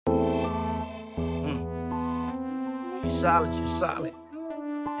You solid.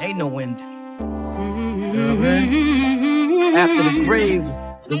 Ain't no ending. You know what I mean? After the grave,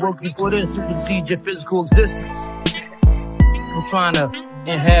 the work you put in supersedes your physical existence. I'm trying to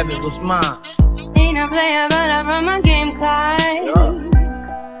inhabit what's mine. Ain't a player, but I run my games tight.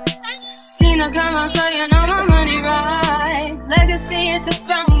 Seen the come on, so you know my money right. Legacy is the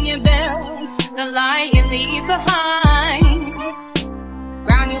throne you build, the light you leave behind.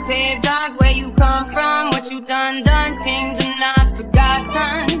 Ground you paved, dog, where you come from, what you done, kingdom not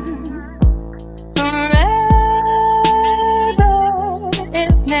forgotten. Forever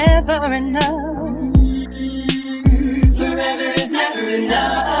is never enough. Forever is never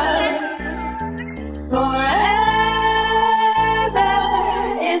enough. Forever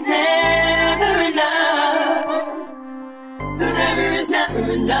is never enough. Forever is never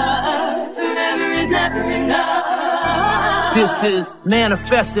enough. Forever is never enough. This is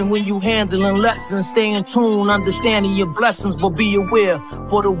manifesting when you handling lessons. Stay in tune, understanding your blessings, but be aware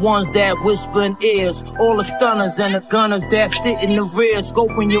for the ones that whisper in ears. All the stunners and the gunners that sit in the rear,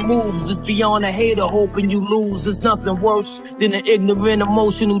 scoping your moves. It's beyond a hater, hoping you lose. There's nothing worse than an ignorant,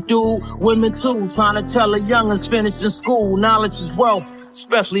 emotional dude. Women too, trying to tell the youngins finishing school. Knowledge is wealth,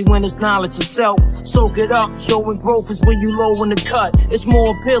 especially when it's knowledge itself. Soak it up, showing growth is when you low in the cut. It's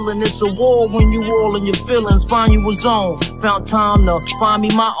more appealing, it's a war when you all in your feelings. Find you a zone. Found time to find me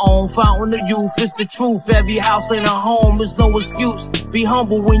my own fountain of youth. It's the truth. Every house ain't a home. There's no excuse. Be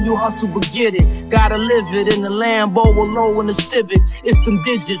humble when you hustle, but get it. Gotta live it in the Lambo or low in the Civic. It's them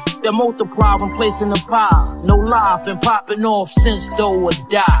digits that multiply when placing the pie. No lie, been popping off since do or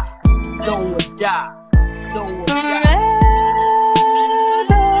die. Do or die. Do or die.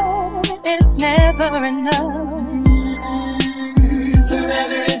 Forever is never enough.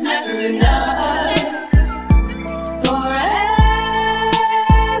 Forever is never enough.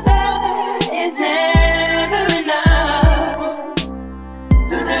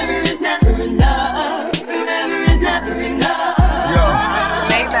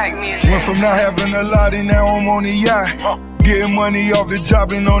 Went from not having a lot and now I'm on the yacht. Getting money off the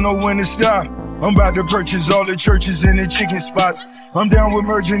top and don't know when to stop. I'm about to purchase all the churches and the chicken spots. I'm down with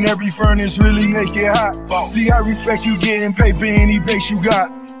merging every furnace, really make it hot. See, I respect you getting paper any base you got.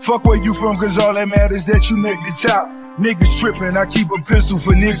 Fuck where you from, cause all that matters that you make the top. Niggas tripping, I keep a pistol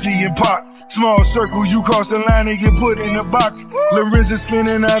for Nipsey and Pop. Small circle, you cross the line and get put in the box. Lorenzo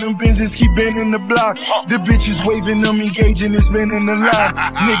spinning out them Benzes, keep bending the block. The bitches waving them, engaging and spinning the line.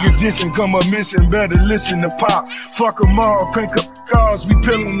 Niggas dissing, come up missing, better listen to Pop. Fuck them all, crank up the cars, we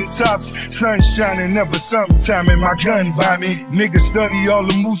peeling the tops. Sun shining, never summertime, and my gun by me. Niggas study all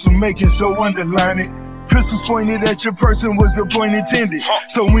the moves I'm making, so underline it. Pistols pointed at your person was the point intended.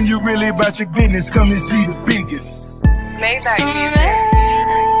 So when you really about your business, come and see the biggest. Make that easier.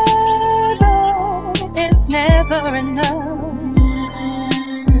 Forever is never enough.